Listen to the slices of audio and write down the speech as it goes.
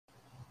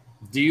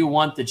Do you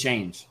want the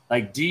change?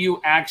 Like, do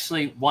you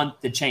actually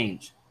want the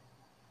change?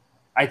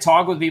 I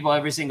talk with people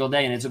every single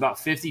day, and it's about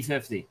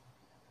 50-50.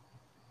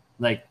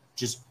 Like,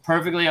 just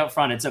perfectly up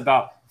front, it's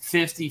about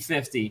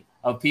 50-50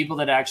 of people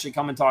that actually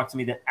come and talk to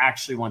me that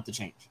actually want the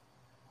change.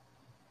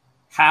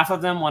 Half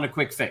of them want a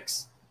quick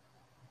fix.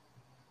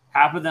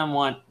 Half of them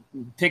want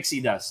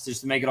pixie dust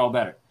just to make it all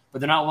better. But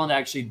they're not willing to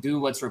actually do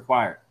what's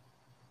required.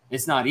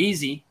 It's not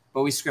easy,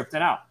 but we script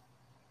it out.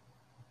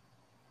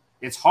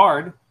 It's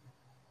hard,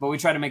 but we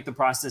try to make the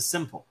process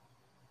simple.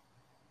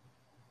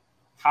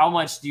 How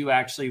much do you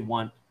actually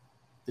want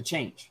the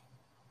change?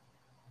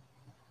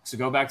 So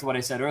go back to what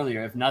I said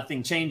earlier. If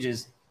nothing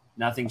changes,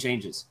 nothing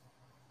changes.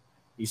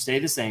 You stay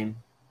the same,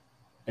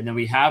 and then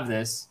we have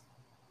this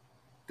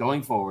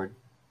going forward.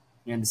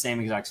 You're in the same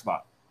exact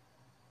spot.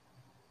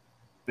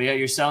 But yet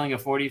you're selling a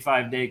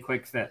 45-day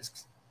quick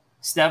fix.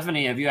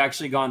 Stephanie, have you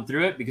actually gone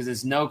through it? Because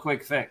it's no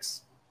quick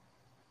fix.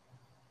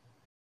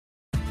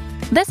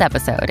 This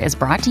episode is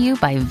brought to you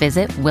by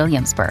Visit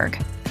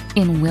Williamsburg.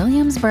 In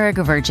Williamsburg,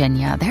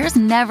 Virginia, there's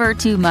never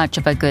too much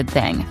of a good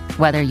thing.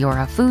 Whether you're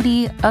a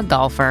foodie, a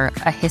golfer,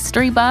 a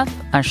history buff,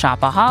 a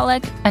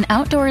shopaholic, an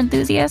outdoor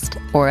enthusiast,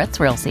 or a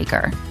thrill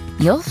seeker,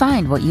 you'll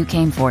find what you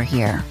came for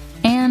here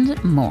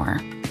and more.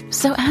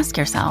 So ask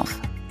yourself,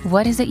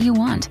 what is it you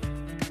want?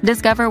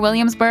 Discover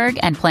Williamsburg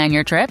and plan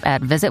your trip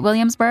at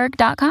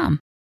visitwilliamsburg.com.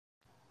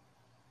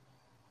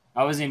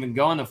 I wasn't even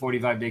going the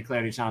 45-day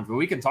clarity challenge, but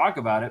we can talk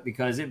about it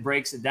because it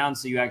breaks it down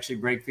so you actually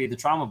break free of the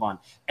trauma bond.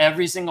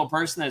 Every single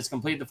person that's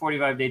completed the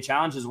 45-day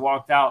challenge has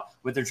walked out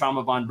with their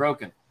trauma bond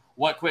broken.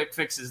 What quick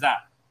fix is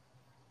that?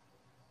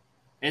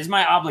 It's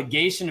my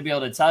obligation to be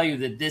able to tell you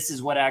that this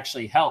is what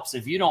actually helps.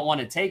 If you don't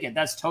want to take it,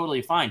 that's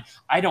totally fine.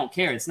 I don't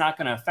care. It's not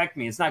going to affect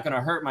me. It's not going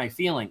to hurt my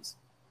feelings.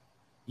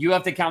 You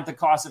have to count the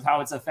cost of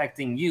how it's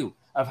affecting you,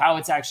 of how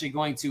it's actually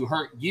going to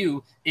hurt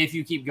you if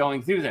you keep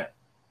going through there.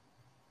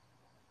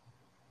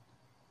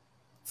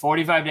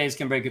 45 days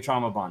can break a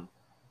trauma bond.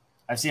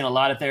 I've seen a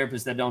lot of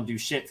therapists that don't do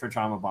shit for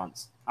trauma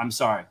bonds. I'm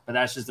sorry, but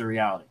that's just the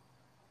reality.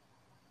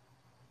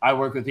 I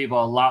work with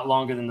people a lot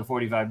longer than the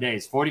 45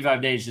 days.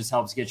 45 days just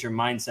helps get your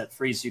mindset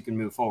free so you can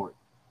move forward.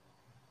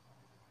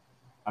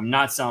 I'm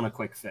not selling a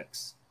quick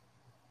fix.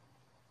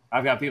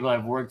 I've got people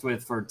I've worked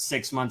with for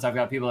 6 months. I've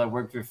got people I've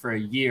worked with for a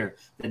year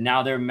that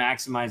now they're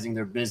maximizing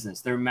their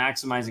business. They're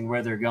maximizing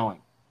where they're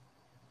going.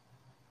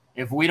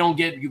 If we don't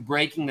get you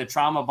breaking the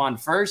trauma bond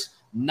first,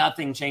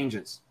 nothing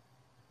changes.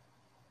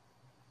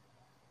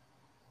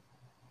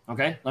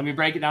 Okay, let me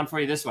break it down for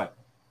you this way.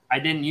 I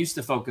didn't used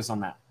to focus on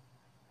that.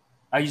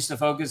 I used to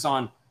focus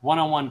on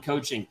one-on-one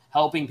coaching,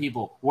 helping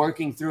people,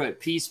 working through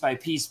it piece by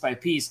piece by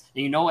piece.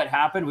 And you know what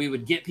happened? We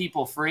would get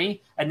people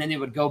free, and then they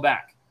would go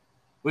back.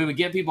 We would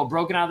get people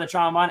broken out of the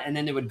trauma bond, and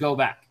then they would go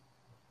back.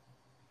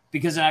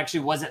 Because it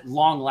actually wasn't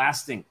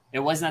long-lasting. It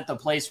wasn't at the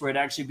place where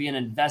it'd actually be an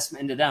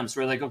investment into them.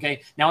 So we're like,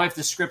 okay, now I have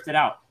to script it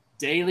out.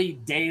 Daily,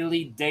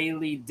 daily,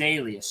 daily,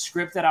 daily. A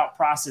scripted out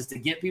process to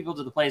get people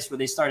to the place where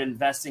they start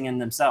investing in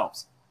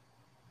themselves.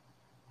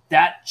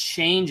 That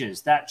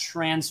changes, that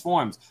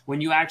transforms. When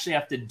you actually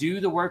have to do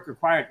the work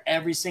required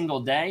every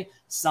single day,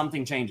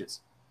 something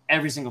changes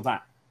every single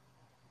time.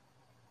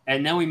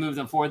 And then we move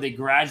them forward. They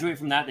graduate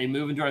from that. They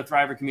move into our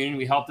Thriver community.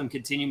 We help them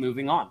continue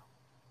moving on.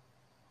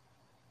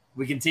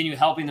 We continue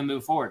helping them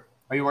move forward.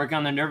 Are you working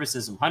on their nervous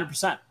system?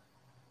 100%.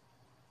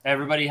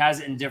 Everybody has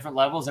it in different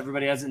levels.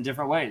 Everybody has it in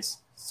different ways.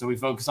 So we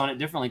focus on it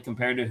differently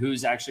compared to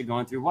who's actually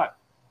going through what.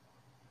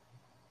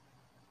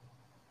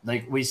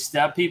 Like, we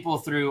step people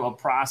through a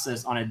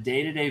process on a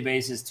day-to-day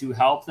basis to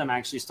help them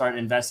actually start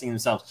investing in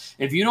themselves.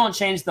 If you don't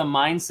change the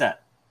mindset,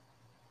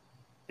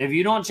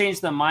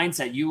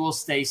 you will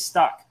stay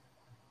stuck.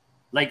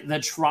 Like, the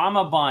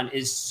trauma bond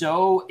is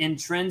so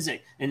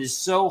intrinsic and is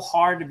so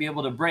hard to be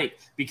able to break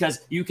because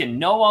you can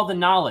know all the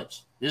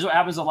knowledge. This is what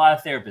happens to a lot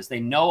of therapists. They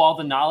know all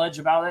the knowledge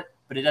about it,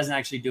 but it doesn't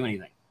actually do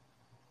anything.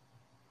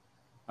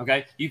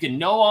 Okay? You can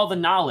know all the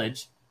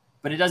knowledge,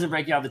 but it doesn't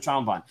break you out of the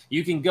trauma bond.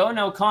 You can go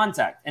no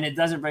contact, and it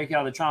doesn't break you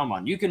out of the trauma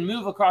bond. You can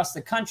move across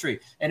the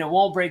country, and it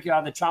won't break you out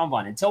of the trauma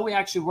bond. Until we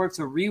actually work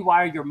to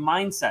rewire your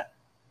mindset,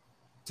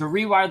 to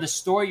rewire the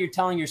story you're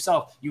telling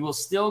yourself, you will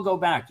still go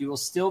back. You will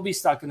still be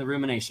stuck in the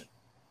rumination.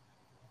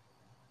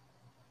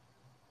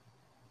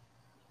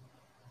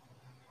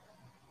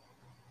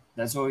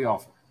 That's what we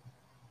offer.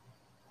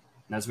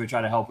 And that's what we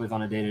try to help with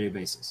on a day-to-day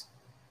basis.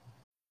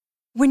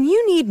 When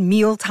you need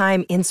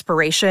mealtime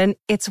inspiration,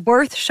 it's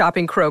worth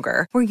shopping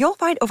Kroger, where you'll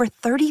find over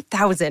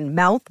 30,000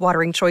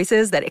 mouth-watering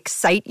choices that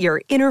excite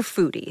your inner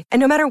foodie. And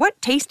no matter what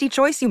tasty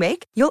choice you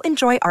make, you'll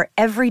enjoy our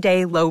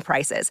everyday low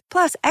prices,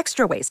 plus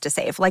extra ways to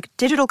save, like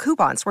digital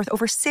coupons worth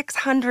over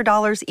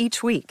 $600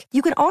 each week.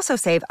 You can also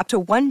save up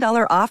to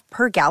 $1 off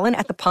per gallon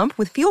at the pump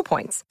with fuel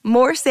points.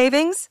 More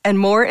savings and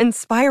more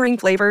inspiring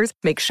flavors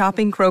make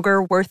shopping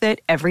Kroger worth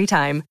it every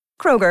time.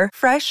 Kroger,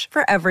 fresh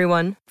for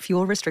everyone.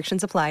 Fuel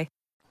restrictions apply.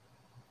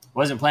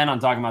 Wasn't planning on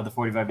talking about the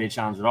 45-day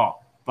challenge at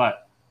all,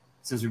 but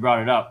since we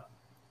brought it up,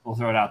 we'll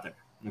throw it out there,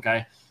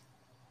 okay?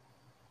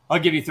 I'll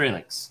give you 3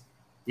 links.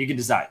 You can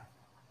decide.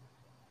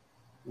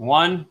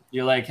 One,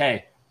 you're like,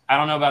 hey, I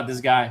don't know about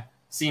this guy.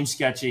 Seems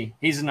sketchy.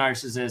 He's a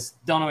narcissist.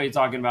 Don't know what you're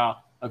talking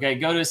about. Okay,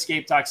 go to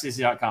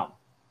escapetoxicity.com.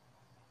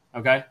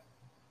 Okay,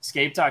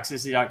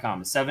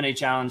 escapetoxicity.com. A 7-day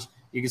challenge.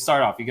 You can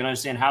start off. You can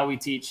understand how we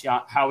teach,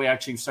 how we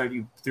actually start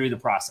you through the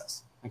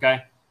process.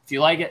 Okay, if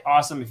you like it,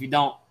 awesome. If you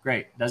don't,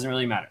 great. Doesn't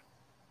really matter.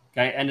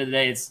 Okay, end of the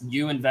day, it's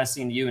you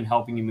investing in you and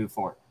helping you move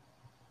forward.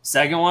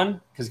 Second one,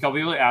 because a couple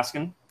people are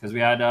asking, because we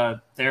had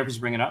therapists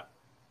bring it up,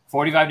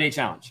 45-day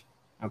challenge.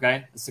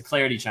 Okay, it's the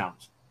clarity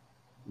challenge.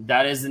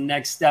 That is the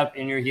next step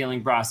in your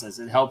healing process.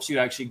 It helps you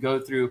actually go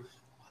through,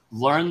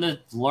 learn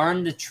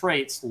the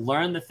traits,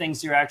 learn the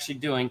things you're actually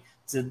doing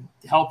to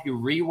help you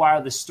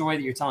rewire the story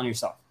that you're telling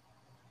yourself.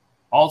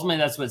 Ultimately,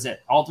 that's what's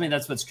it. Ultimately,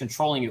 that's what's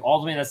controlling you.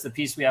 Ultimately, that's the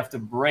piece we have to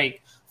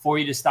break for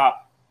you to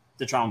stop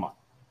the trauma.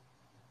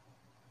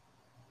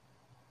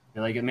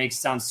 You're like, it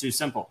sounds too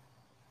simple.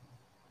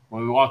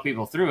 When we walk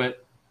people through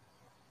it,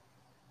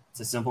 it's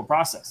a simple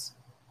process.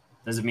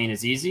 Does it mean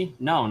it's easy?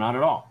 No, not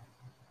at all.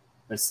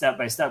 But step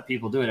by step,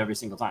 people do it every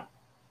single time.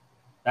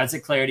 That's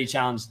at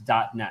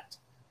claritychallenge.net.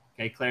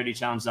 Okay,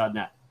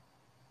 claritychallenge.net.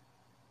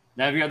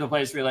 Now, every other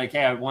place where you're like,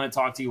 hey, I want to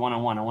talk to you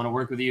one-on-one. I want to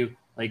work with you,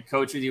 like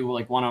coach with you,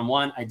 like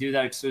one-on-one. I do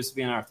that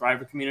exclusively in our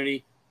Thriver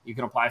community. You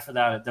can apply for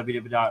that at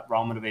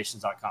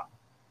www.rawmotivations.com.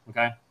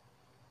 Okay?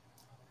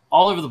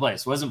 All over the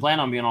place. Wasn't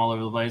planning on being all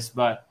over the place,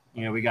 but,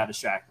 we got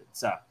distracted.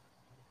 So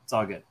it's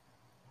all good.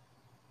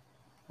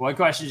 What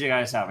questions do you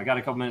guys have? I got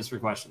a couple minutes for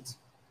questions.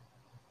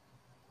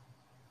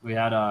 We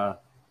had an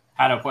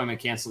appointment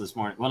canceled this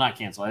morning. Well, not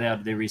canceled.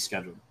 They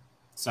rescheduled.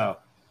 So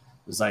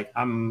it was like,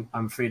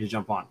 I'm free to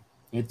jump on.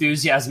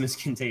 Enthusiasm is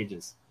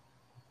contagious.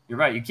 You're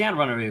right. You can't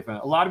run away from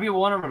it. A lot of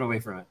people want to run away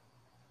from it.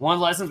 One of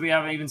the lessons we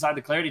have even inside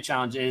the Clarity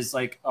Challenge is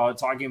like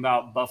talking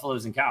about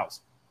buffaloes and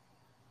cows.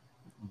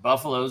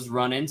 Buffaloes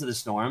run into the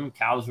storm.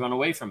 Cows run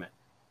away from it.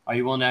 Are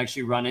you willing to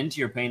actually run into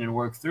your pain and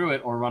work through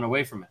it or run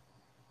away from it?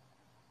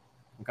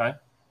 Okay.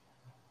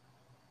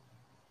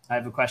 I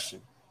have a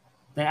question.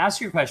 Then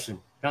ask your question.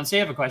 Don't say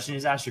I have a question.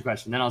 Just ask your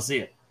question. Then I'll see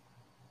it.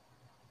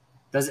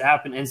 Does it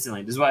happen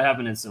instantly? This is what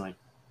happened instantly.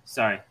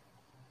 Sorry.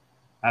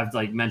 I've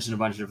mentioned a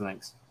bunch of different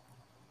things.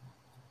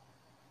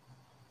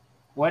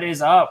 What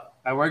is up?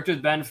 I worked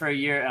with Ben for a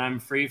year and I'm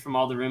free from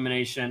all the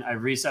rumination.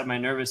 I've reset my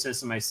nervous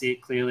system. I see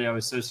it clearly. I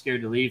was so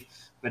scared to leave,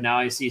 but now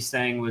I see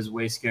staying was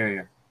way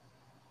scarier.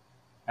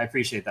 I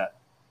appreciate that.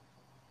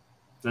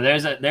 So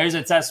there's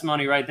a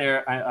testimony right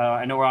there.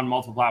 I know we're on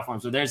multiple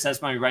platforms, so there's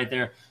testimony right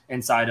there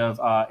inside of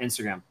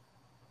Instagram.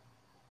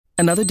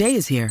 Another day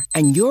is here,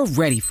 and you're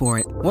ready for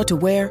it. What to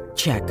wear?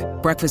 Check.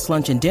 Breakfast,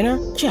 lunch, and dinner?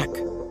 Check.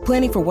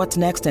 Planning for what's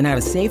next and how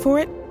to save for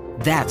it?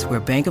 That's where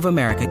Bank of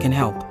America can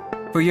help.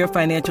 For your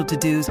financial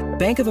to-dos,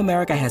 Bank of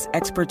America has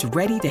experts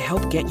ready to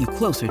help get you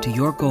closer to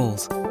your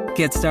goals.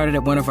 Get started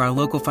at one of our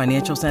local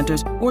financial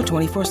centers or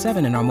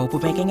 24/7 in our mobile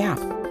banking app.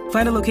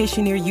 Find a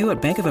location near you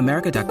at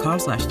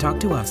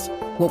bankofamerica.com/talktous.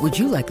 What would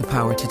you like the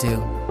power to do?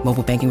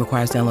 Mobile banking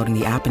requires downloading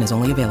the app and is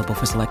only available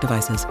for select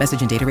devices.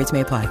 Message and data rates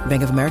may apply.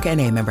 Bank of America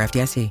N.A., member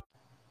FDIC.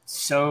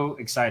 So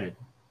excited.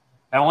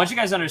 I want you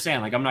guys to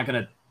understand, I'm not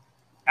going to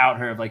out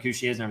her of who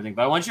she is and everything,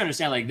 but I want you to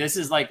understand, this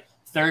is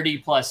 30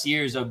 plus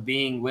years of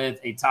being with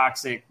a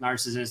toxic,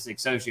 narcissistic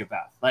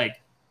sociopath.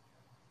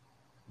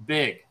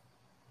 Big.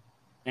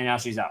 And now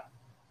she's out.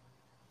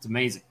 It's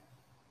amazing.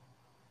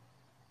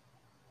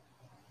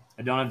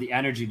 I don't have the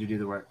energy to do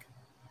the work.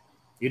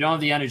 You don't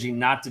have the energy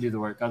not to do the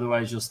work.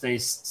 Otherwise, you'll stay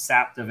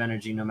sapped of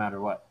energy no matter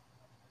what.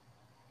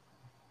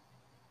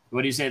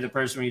 What do you say to the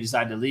person when you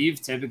decide to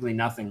leave? Typically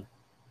nothing.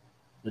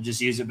 They'll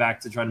just use it back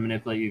to try to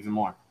manipulate you even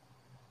more.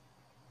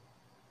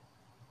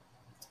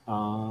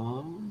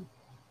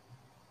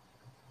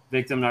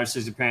 Victim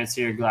narcissistic parents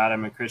here. Glad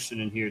I'm a Christian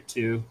in here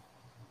too.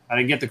 I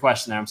didn't get the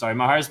question there. I'm sorry.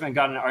 My husband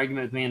got in an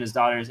argument with me and his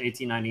daughter is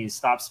 18, 19. He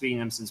stopped speaking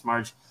to him since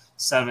March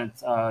 7th,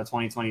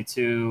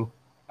 2022.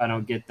 I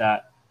don't get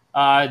that.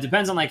 It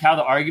depends on how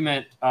the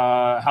argument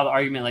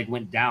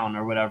went down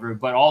or whatever.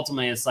 But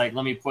ultimately, it's let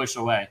me push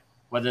away.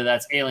 Whether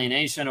that's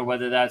alienation or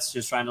whether that's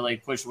just trying to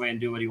push away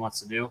and do what he wants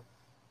to do.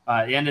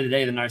 At the end of the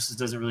day, the narcissist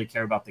doesn't really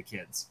care about the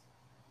kids.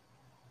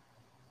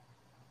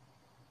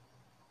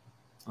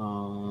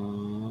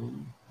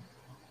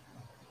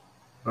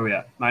 Where we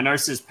at? My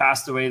narcissist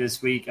passed away this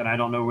week, and I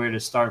don't know where to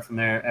start from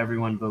there.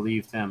 Everyone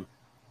believed him.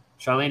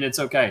 Charlene, it's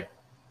okay.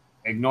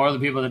 Ignore the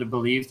people that have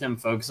believed him.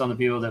 Focus on the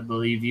people that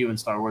believe you and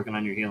start working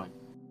on your healing.